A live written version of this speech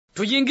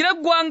tuyingira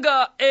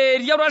gwanga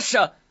erya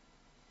Russia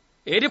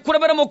eri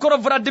kurabera mukoro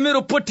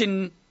Vladimir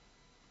Putin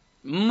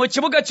mu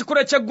kibuga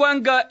kikuru kya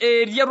gwanga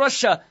erya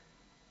Russia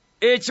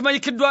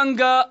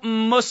ekimanyikidwanga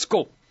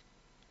Moscow.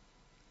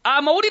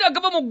 Amawulire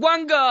agava mu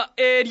gwanga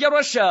erya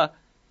Russia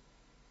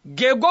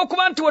gego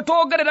kuba nti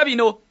wetwogerera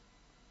bino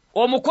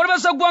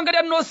omukulembeze gwanga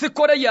lya North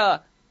Korea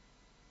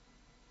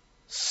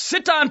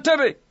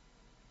sitantebe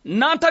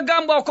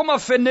n'antagambwa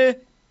okomafene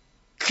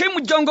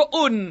Kim Jong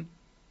Un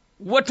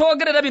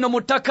wetwogerera bino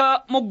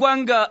mutaka mu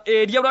gwanga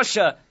erya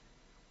Russia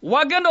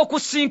wagenda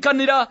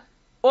okusinkanira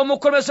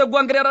omukulembeze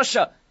gwanga lya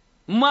Russia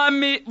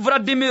mwami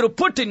Vladimir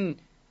Putin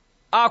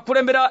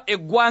akulembera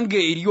eggwanga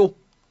eryo.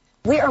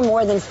 We are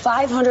more than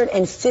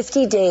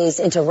 550 days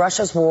into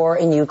Russia's war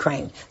in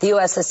Ukraine. The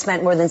U.S. has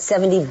spent more than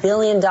 $70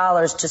 billion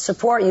to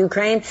support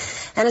Ukraine.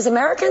 And as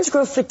Americans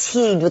grow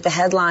fatigued with the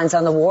headlines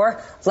on the war,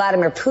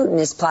 Vladimir Putin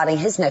is plotting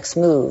his next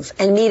move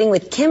and meeting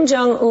with Kim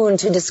Jong Un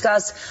to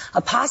discuss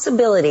a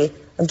possibility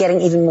of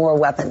getting even more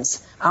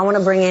weapons. I want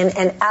to bring in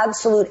an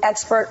absolute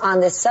expert on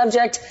this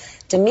subject,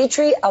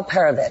 Dmitry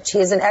Alperovich. He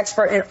is an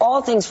expert in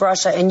all things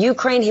Russia and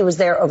Ukraine. He was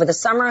there over the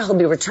summer. He'll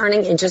be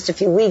returning in just a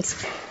few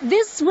weeks.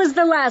 This was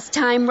the last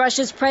time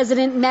Russia's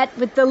president met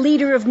with the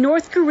leader of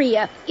North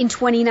Korea in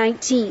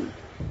 2019.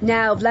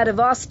 Now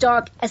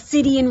Vladivostok, a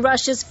city in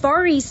Russia's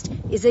Far East,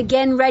 is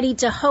again ready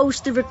to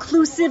host the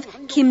reclusive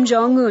Kim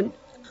Jong Un,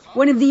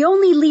 one of the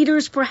only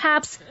leaders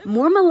perhaps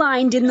more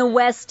maligned in the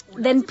West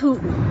than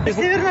Putin.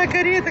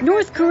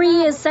 North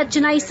Korea is such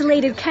an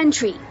isolated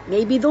country.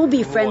 Maybe they'll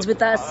be friends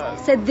with us,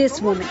 said this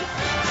woman.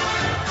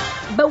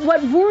 But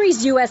what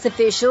worries U.S.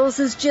 officials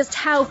is just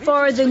how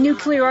far the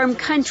nuclear-armed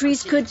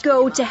countries could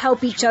go to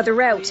help each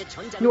other out.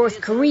 North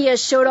Korea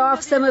showed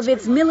off some of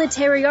its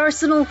military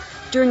arsenal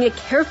during a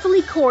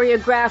carefully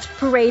choreographed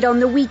parade on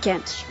the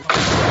weekend.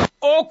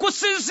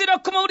 Okusinzira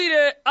ku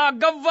mawulire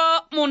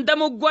agava munda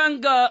mu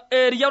ggwanga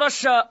erya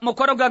Russia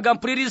mukwano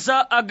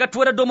gagampuliriza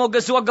agatuweredde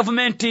omwogezi wa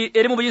gavumenti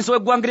eri mu buyinza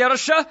bw'eggwanga lya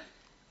Russia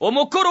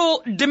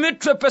omukulu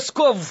Dmitry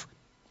Peskov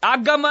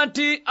agamba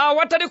nti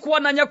awatali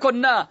kuwananya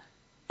konna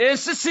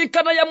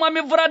ensisinkana ya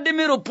mwami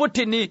Vladimir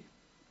Putin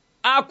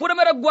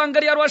akulembera eggwanga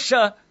lya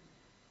Russia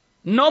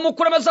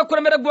n'omukulembeze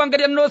akulembera eggwanga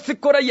lya North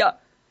Korea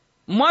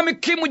mwami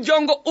Kim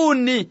Jong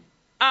Un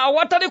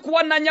awatali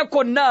kuwananya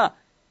konna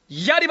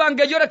yali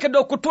bange yorekedde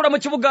okutuula mu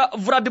kibuga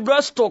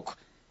Vladivostok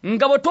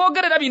nga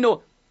bwetwogerera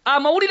bino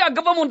amawulire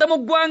agava munda mu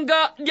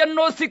ggwanga lya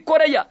North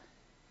Korea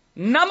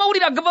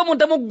n'amawulire agava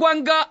munda mu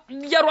ggwanga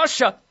lya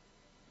Russia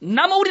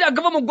n'amawulire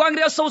agava mu ggwanga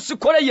lya South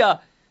Korea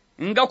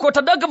nga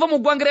kwotadde agava mu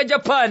ggwanga lya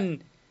Japan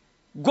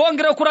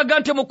gongera okulaga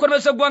nti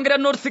omukulembeze eggwanga lya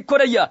North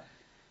Korea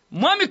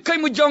mwami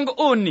Kim Jong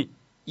Un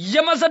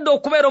yamaze dda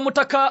okubeera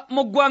omutaka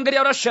mu ggwanga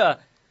lya Russia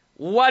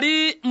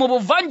wali mu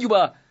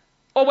buvanjuba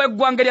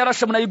obw'eggwanga lya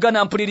Russia muna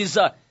Uganda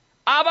mpuliriza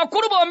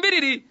abakulu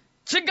bombiriri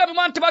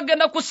kigambibwa nti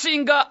bagenda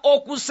kusinga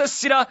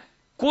okusesira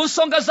ku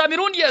nsonga za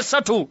mirundi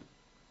esatu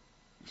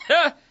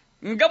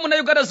nga muna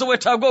Uganda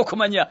zowetaaga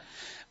okumanya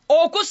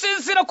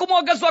okusinziira ku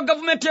mwogezi wa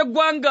gavumenti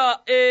y'eggwanga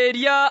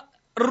erya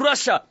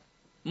Russia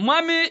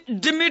mwami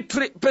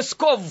Dmitry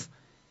Peskov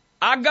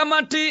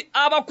agamba nti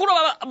abakulu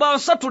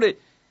bansatule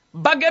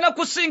bagenda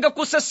kusinga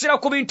kusesira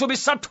ku bintu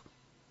bisatu.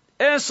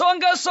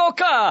 Ensonga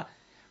esooka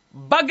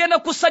bagenda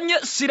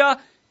kusanyisira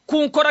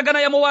ku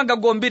nkolagana ya mawanga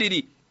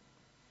gombiriri.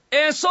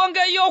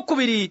 Ensonga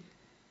ey'okubiri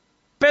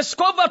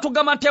Peskov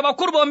atugamba nti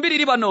abakulu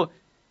bombiriri bano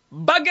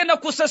bagenda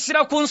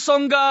kusesira ku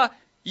nsonga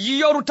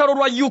y'olutalo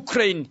lwa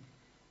Ukraine.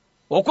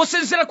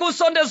 Okusinziira ku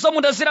nsonda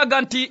ez'omunda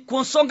ziraga nti ku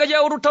nsonga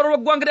y'olutalo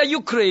lw'eggwanga lya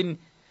Ukraine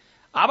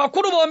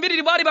abakulu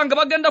bombiriri baali banga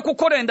bagenda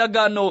kukola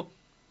endagaano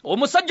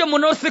omusajja mu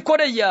North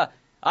Korea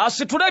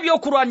asitula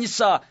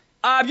ebyokulwanyisa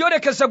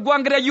abyolekeza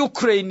eggwanga lya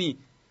Ukraine.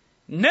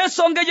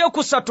 N'ensonga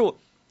ey'okusatu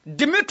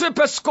Dmitry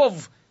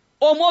Peskov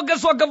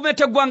omwogezi wa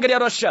gavumenti y'eggwanga lya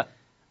Russia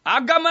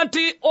agamba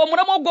nti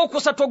omulamu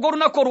ogw'okusatu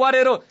ogw'olunaku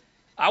olwaleero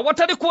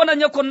awatali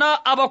kuwonanya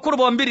konna abakulu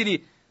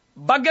bombiriri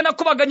bagenda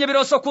kubaganya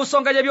ebirooso ku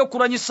nsonga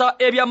y'ebyokulwanyisa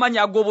eby'amaanyi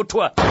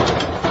ag'obutwa.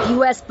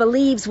 U.S.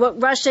 believes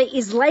what Russia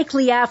is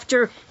likely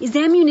after is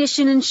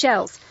ammunition and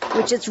shells,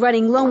 which it's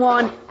running low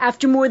on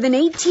after more than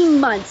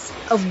 18 months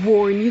of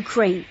war in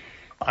Ukraine.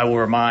 I will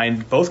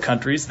remind both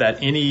countries that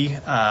any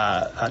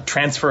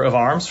transfer of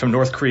arms from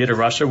North Korea to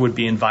Russia would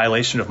be in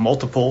violation of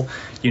multiple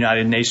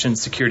United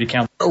Nations Security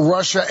Council.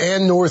 Russia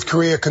and North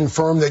Korea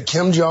confirmed that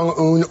Kim Jong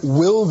Un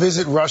will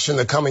visit Russia in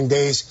the coming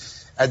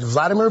days at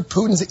Vladimir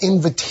Putin's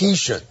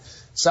invitation.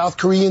 South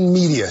Korean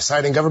media,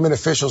 citing government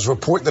officials,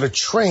 report that a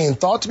train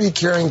thought to be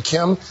carrying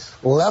Kim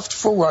left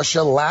for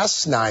Russia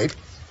last night.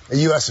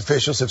 U.S.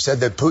 officials have said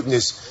that Putin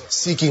is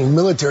seeking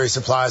military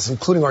supplies,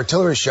 including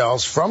artillery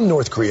shells, from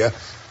North Korea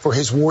for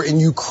his war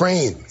in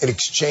Ukraine. In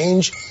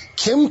exchange,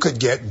 Kim could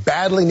get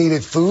badly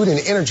needed food and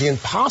energy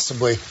and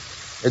possibly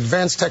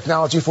advanced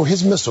technology for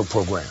his missile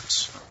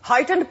programs.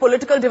 Heightened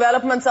political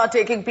developments are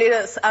taking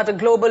place at a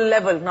global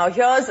level. Now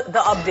here's the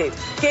update.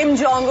 Kim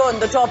Jong Un,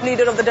 the top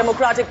leader of the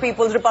Democratic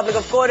People's Republic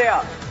of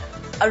Korea,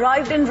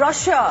 arrived in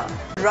Russia.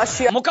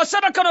 Russia. Mu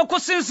kaseera kano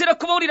okusinziira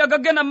ku mawulire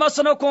agagenda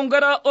maaso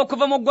n'okwongera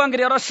okuva mu ggwanga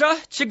lya Russia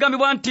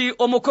kigambibwa nti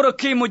omukulu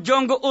Kim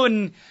Jong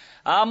Un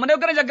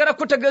munegera njagala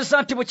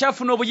kutegeeza nti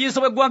bukyafuna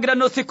obuyinza bw'eggwanga lya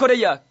North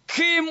Korea.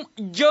 Kim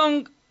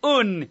Jong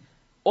Un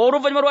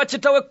oluvannyuma lwa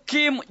kitaawe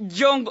Kim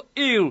Jong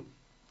Il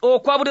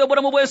okwabulira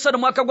obulamu bw'ensi mu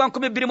mwaka gwa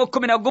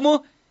 2011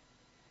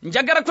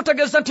 njagala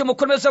kutegeeza nti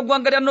omukulembeze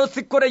w'eggwanga lya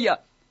North Korea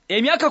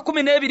emyaka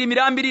 12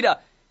 mirambirira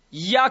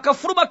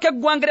yakafuluma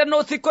k'eggwanga lya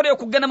North Korea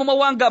okugenda mu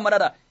mawanga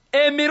amalala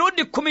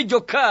emirundi 10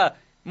 gyokka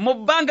mu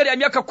bbanga lya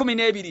myaka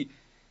 12.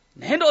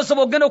 naye ndowooza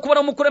bw'ogenda okubona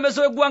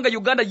omukulembeze w'eggwanga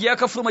Uganda gye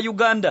yakafuluma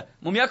Uganda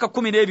mu myaka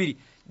 12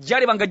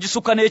 gyaliba nga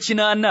gisukka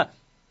n'ekinaana.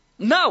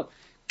 Now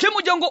Kim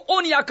Jong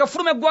Un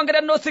yakafuluma eggwanga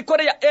lya North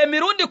Korea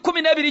emirundi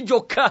 12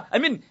 gyokka,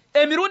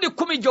 emirundi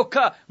 10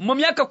 gyokka mu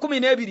myaka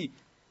 12.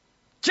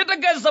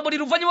 kitegeeza buli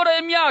luvannyuma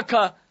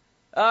lw'emyaka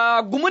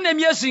gumu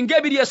n'emyezi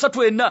ng'ebiri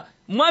esatu enna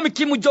mwami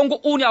Kim Jong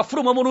Un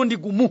afuluma omulundi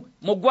gumu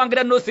mu ggwanga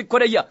lya North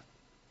Korea.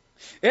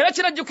 Era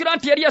kirajjukira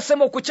nti yali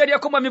yasema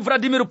okukyerako mwami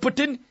Vladimir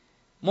Putin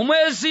mu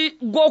mwezi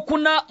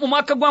gw'okuna mu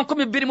mwaka gwa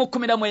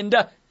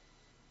 2019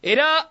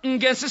 era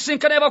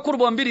ng'ensisinkana y'abakulu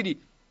bombiriri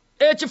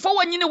ekifo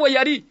wennyini we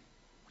yali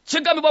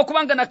kigambibwa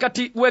okubanga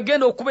nakati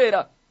wegenda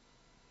okubeera.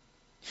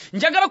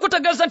 njagala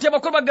kutegeeza nti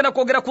abakulu bagenda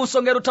kwogera ku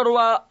nsonga y'olutalo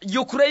lwa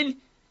Ukraine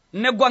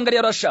n'eggwanga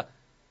lya Russia.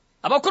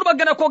 abakulu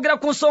bagenda kwogera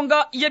ku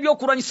nsonga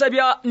y'ebyokulwanyisa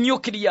bya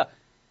nuclear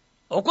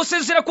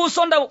okusinziira ku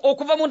nsonda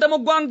okuva munda mu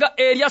ggwanga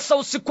erya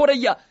South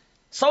Korea.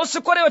 South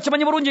Korea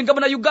okimanyi bulungi nga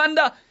buna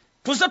Uganda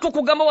tuze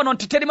tukugamba wano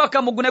nti teri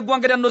makamugu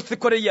n'eggwanga lya North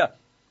Korea.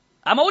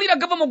 amawulire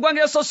agava mu ggwanga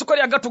lya South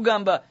Korea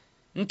gatugamba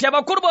nti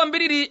abakulu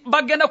bombiriri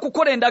bagenda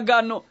kukola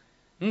endagaano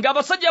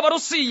ng'abasajja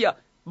abarusiya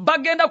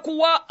bagenda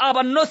kuwa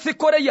aba North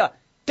Korea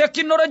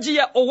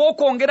tekinologiya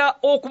ow'okwongera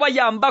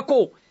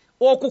okubayambako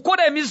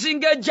okukola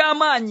emizinga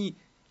egy'amaanyi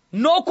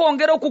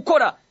n'okwongera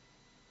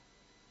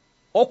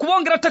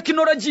okubongera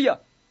tekinologiya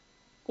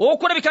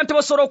okulabika nti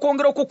basobola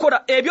okwongera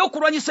okukola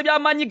ebyokulwanyisa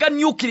by'amaanyi ga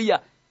nuclear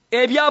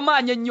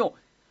eby'amaanyi ennyo.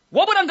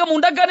 wabula nga mu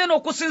ndagaano eno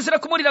okusinziira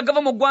ku mawulire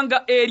agava mu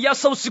ggwanga erya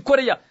South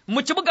Korea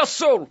mu kibuga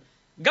Seoul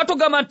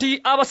gatugamba nti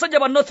abasajja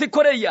ba North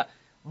Korea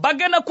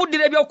bagenda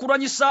kuddira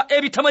ebyokulwanyisa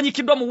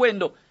ebitamanyikiddwa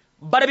muwendo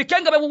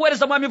balabike nga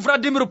bebuweereza mwami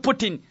Vladimir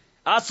Putin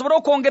asobole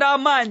okwongera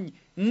amaanyi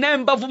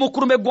n'embavu mu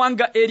kuluma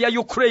eggwanga erya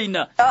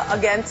Ukraine.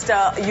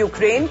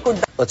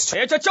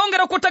 ekyo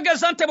kyongera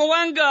okutegeeza nti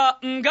bwewanga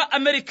nga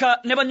Amerika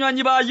ne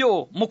banywanyi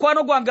baayo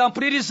mukwano gwange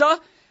mpuliriza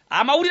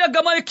amawulire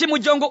gamali Kim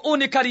Jong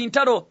Un kali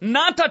ntalo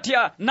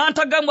nantatya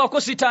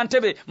nantagamwako sita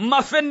ntebe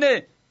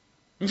mafenne.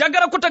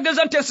 njagala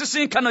kutegeeza nti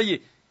ensisinkano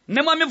ye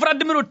ne mwami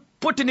Vladimir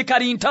Putin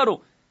kali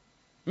ntalo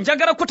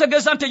njagala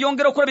kutegeeza nti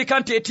yongera okulabika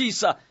nti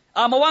etiisa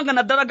amawanga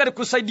naddala gali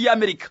ku saidi ya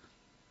Amerika.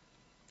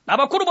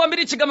 abakulu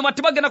bombiri kigambo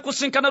bati bagenda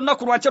kusinkana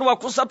lunaku lwa kyerwa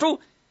kusatu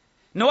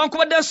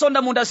newankubadde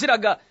ensonda munda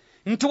ziraga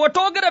nti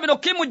wetwogera bino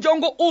Kim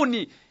Jong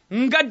Un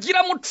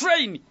ng'ajjira mu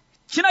train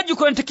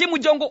kinagikola nti Kim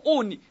Jong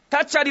Un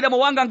takyalira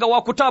mawanga nga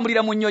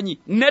wakutambulira mu nnyonyi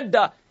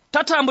nedda,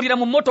 tatambulira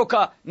mu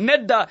mmotoka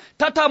nedda,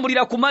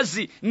 tatambulira ku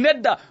mazzi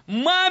nedda.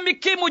 mwami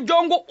Kim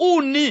Jong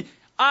Un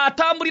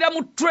atambulira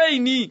mu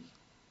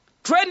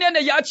train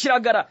ene ya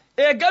kiragala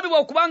egabibwa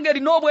okubanga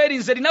erina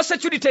obwerinze erina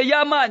security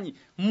ey'amaanyi.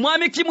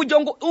 mwami Kim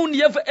Jong Un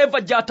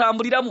eva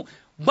gyatambuliramu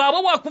bw'aba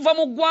wakuva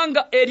mu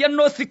ggwanga erya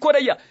North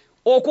Korea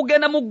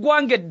okugenda mu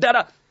ggwanga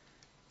eddala.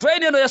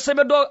 train eno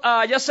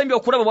yasembye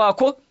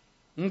okulabwako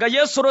nga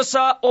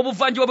yeesolosa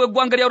obuvanjuba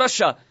bw'eggwanga lya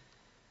Russia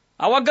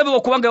awagabibwa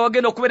okubanga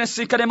wagenda okubeera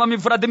ensinkana mwami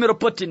Vladimir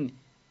Putin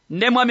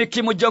ne mwami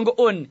Kim Jong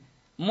Un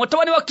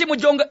mutabani wa Kim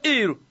Jong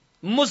Il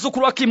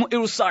muzzukulu wa Kim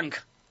Il Sung.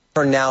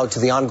 Turn now to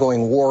the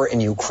ongoing war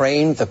in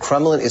Ukraine. The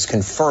Kremlin is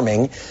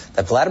confirming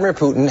that Vladimir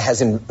Putin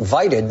has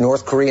invited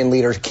North Korean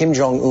leader Kim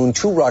Jong Un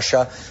to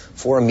Russia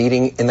for a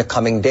meeting in the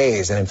coming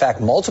days. And in fact,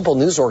 multiple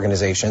news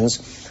organizations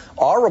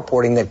are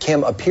reporting that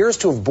Kim appears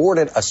to have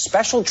boarded a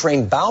special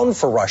train bound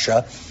for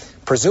Russia,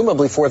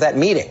 presumably for that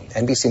meeting.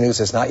 NBC News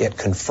has not yet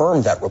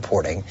confirmed that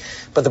reporting.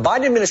 But the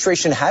Biden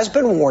administration has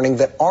been warning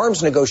that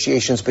arms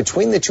negotiations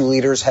between the two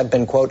leaders have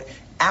been, quote,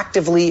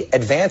 actively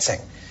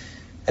advancing.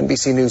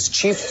 NBC News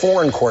chief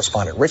foreign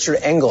correspondent Richard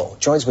Engel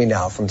joins me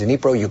now from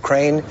Dnipro,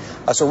 Ukraine.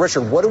 So,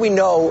 Richard, what do we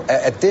know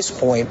at this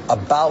point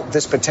about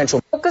this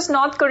potential? Focused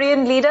North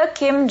Korean leader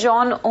Kim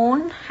Jong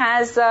Un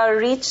has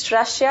reached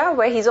Russia,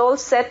 where he's all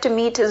set to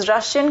meet his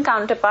Russian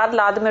counterpart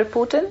Vladimir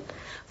Putin.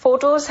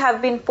 Photos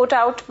have been put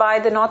out by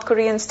the North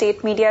Korean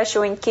state media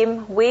showing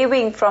Kim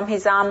waving from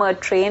his armored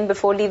train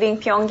before leaving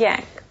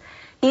Pyongyang.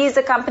 He is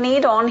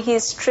accompanied on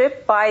his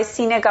trip by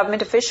senior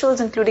government officials,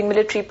 including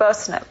military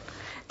personnel.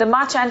 The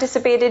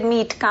much-anticipated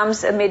meet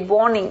comes amid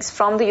warnings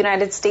from the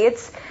United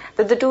States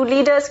that the two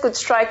leaders could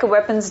strike a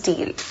weapons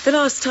deal. The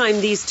last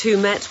time these two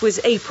met was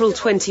April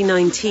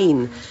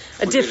 2019,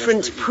 a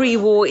different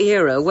pre-war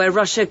era where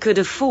Russia could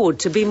afford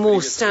to be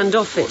more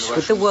standoffish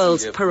with the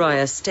world's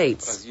pariah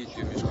states.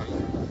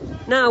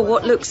 Now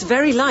what looks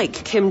very like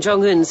Kim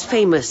Jong Un's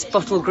famous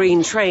bottle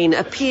green train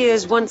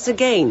appears once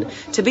again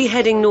to be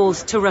heading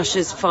north to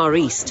Russia's Far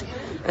East,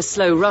 a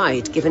slow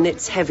ride given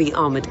its heavy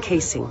armoured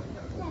casing.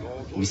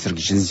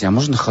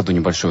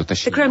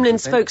 The Kremlin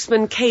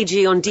spokesman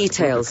cagey on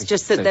details,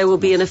 just that there will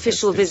be an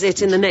official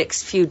visit in the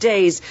next few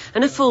days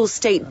and a full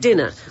state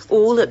dinner,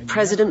 all at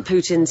President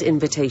Putin's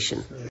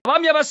invitation.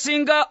 Abami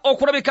abasinga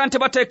okulabika nti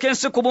bateeka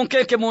ensi ku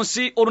bunkenke mu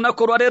nsi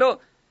olunaku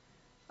olwaleero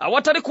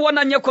awatali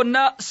kuwananya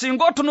konna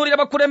singa otunuulira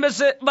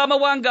abakulembeze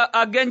b'amawanga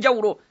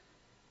ag'enjawulo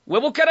we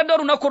bukeeredde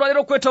olunaku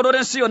olwaleero okwetooloola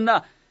ensi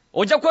yonna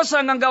ojja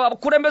kwesanga nga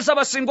abakulembeze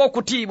abasinga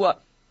okutiibwa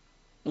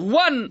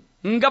 1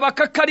 nga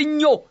bakakkali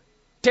nnyo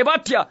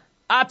tebatya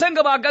ate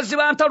nga baagazi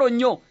ba ntalo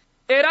nnyo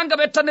era nga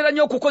bettanira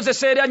nnyo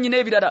okukozesa eryanyi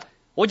n'ebirala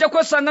ojja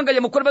kwesanga nga ye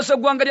mukulembeze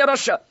w'eggwanga lya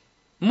Russia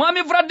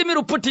mwami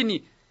Vladimir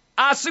Putin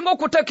asinga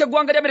okuteeka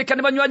eggwanga lya Amerika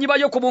ne banywanyi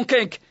baayo ku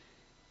bunkenke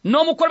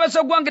n'omukulembeze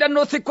w'eggwanga lya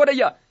North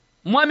Korea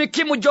mwami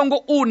Kim Jong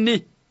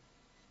Un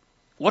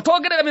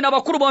watwogerera bino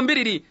abakulu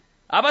bombiriri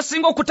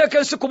abasinga okuteeka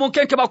ensi ku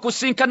bunkenke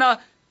bakusinkana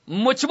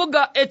mu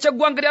kibuga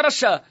eky'eggwanga lya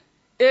Russia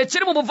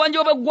ekiri mu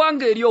buvanjuba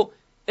bw'eggwanga eryo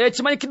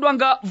ekimanyikiddwa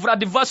nga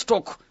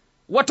Vladivostok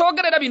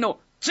watwogerera bino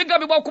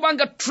kigambibwa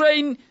okubanga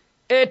train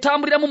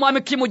etambuliramu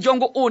mwami Kim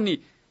Jong Un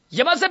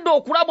yamaze dda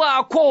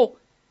okulabwako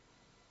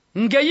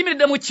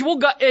ng'eyimiridde mu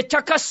kibuga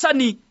ekya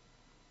Kasani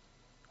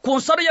ku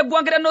nsalo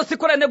y'eggwanga lya North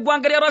Korea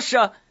n'eggwanga lya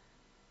Russia.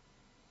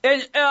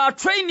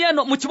 Train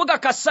eno mu kibuga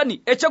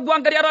Kasani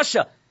eky'eggwanga lya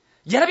Russia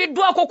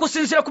yalabiddwako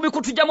okusinziira ku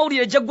mikutu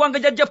gy'amawulire egy'eggwanga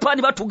lya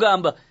Japan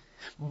batugamba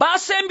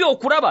basembye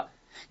okulaba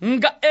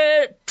nga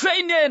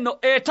train eno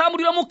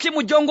etambuliramu Kim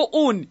Jong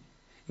Un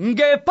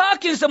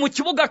ng'epaakinze mu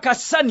kibuga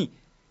Kasani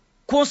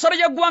ku nsalo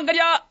y'eggwanga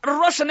lya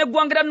Russia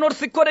n'eggwanga lya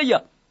North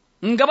Korea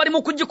nga bali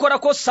mu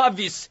kugikolako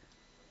service.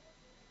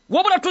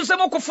 Wabula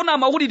tuzzemu okufuna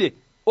amawulire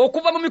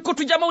okuva mu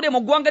mikutu gy'amawulire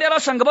mu ggwanga lya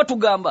Russia nga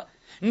batugamba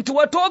nti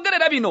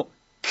watwogerera bino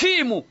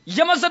Kim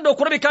yamaze dda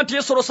okulabika nti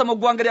yeesolosa mu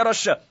ggwanga lya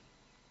Russia.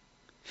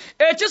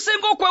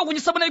 Ekisinga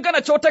okwewuunyisa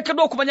Bannayuganda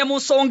ky'oteekeddwa okumanya mu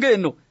nsonga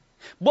eno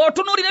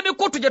bw'otunuulira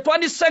emikutu gye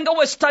twandisenga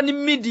Western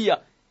Media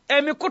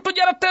emikutu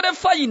gya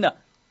terefayina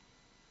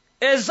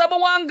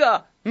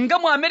ez'amawanga nga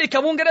mu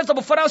Amerika, Bungereza,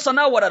 Bufaransa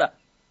n'awalala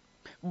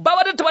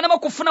babadde tebanaba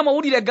kufuna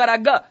mawulire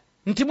galaga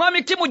nti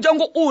mwami Kim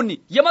Jong Un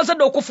yamaze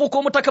dda okufuuka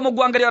omutaka mu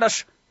ggwanga lya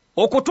Russia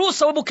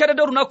okutuusa we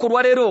bukeeredde olunaku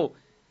olwaleero.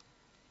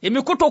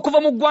 Emikutu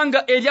okuva mu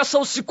ggwanga erya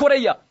South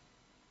Korea,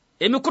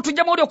 emikutu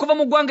gy'amawulire okuva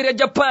mu ggwanga lya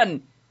Japan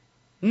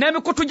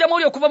n'emikutu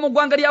gy'amawulire okuva mu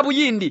ggwanga lya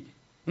Buyindi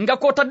nga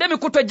kwotadde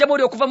emikutu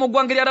egy'amawulire okuva mu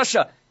ggwanga lya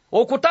Russia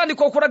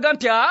okutandika okulaga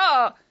nti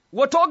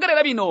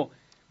wetwogerera bino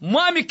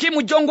mwami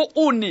Kim Jong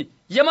Un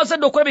yamaze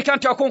dda okulabika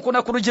nti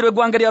akonkona ku luggi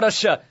lw'eggwanga lya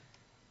Russia.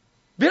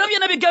 Bino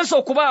byonna bigenze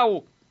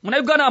okubaawo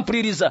Munnayuganda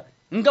mpuliriza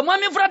nga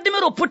mwami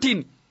Vladimir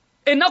Putin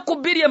ennaku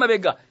 2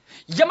 emabega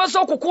yamaze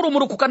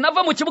okukulumulukuka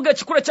nava mu kibuga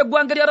ekikulu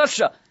eky'eggwanga lya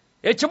Russia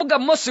ekibuga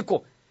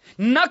Moscow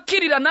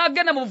nakkirira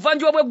n'agenda mu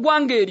buvanjuba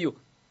bw'eggwanga eryo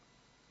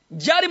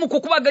gyali mu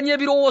kukubaganya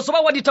ebirowoozo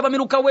bawadita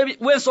bamiruka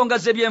w'ensonga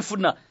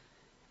z'ebyenfuna.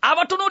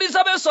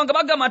 Abatunuuliza b'ensonga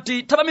bagamba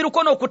nti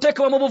tabamiruka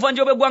n'okuteekebwa mu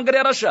buvanjuba bw'eggwanga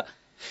lya Russia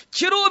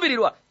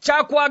kiruubirirwa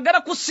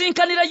kyakwagala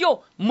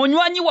kusinkanirayo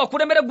munywanyi wa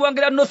kulembera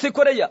eggwanga lya North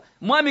Korea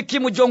mwami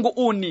Kim Jong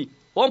Un.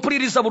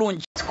 Ompuliriza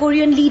bulungi.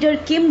 Korean leader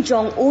Kim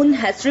Jong Un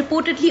has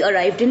reportedly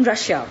arrived in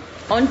Russia.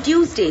 On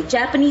Tuesday,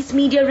 Japanese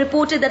media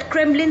reported that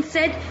Kremlin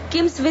said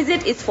Kim's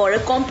visit is for a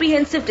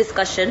comprehensive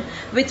discussion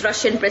with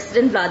Russian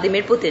President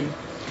Vladimir Putin.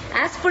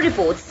 As per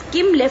reports,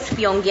 Kim left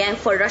Pyongyang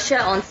for Russia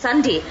on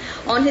Sunday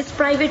on his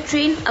private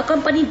train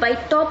accompanied by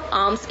top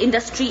arms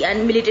industry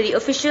and military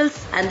officials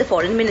and the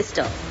foreign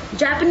minister.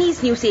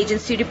 Japanese news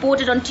agency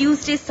reported on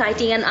Tuesday,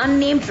 citing an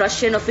unnamed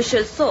Russian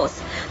official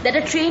source, that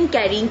a train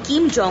carrying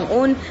Kim Jong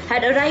Un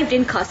had arrived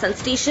in Khasan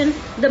station,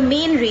 the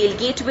main rail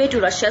gateway to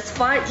Russia's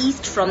far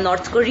east from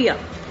North Korea.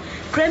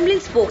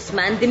 Kremlin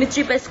spokesman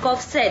Dmitry Peskov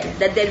said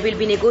that there will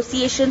be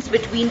negotiations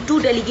between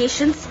two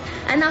delegations,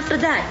 and after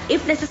that,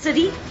 if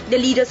necessary, the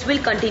leaders will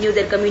continue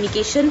their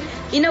communication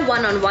in a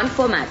one-on-one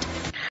format.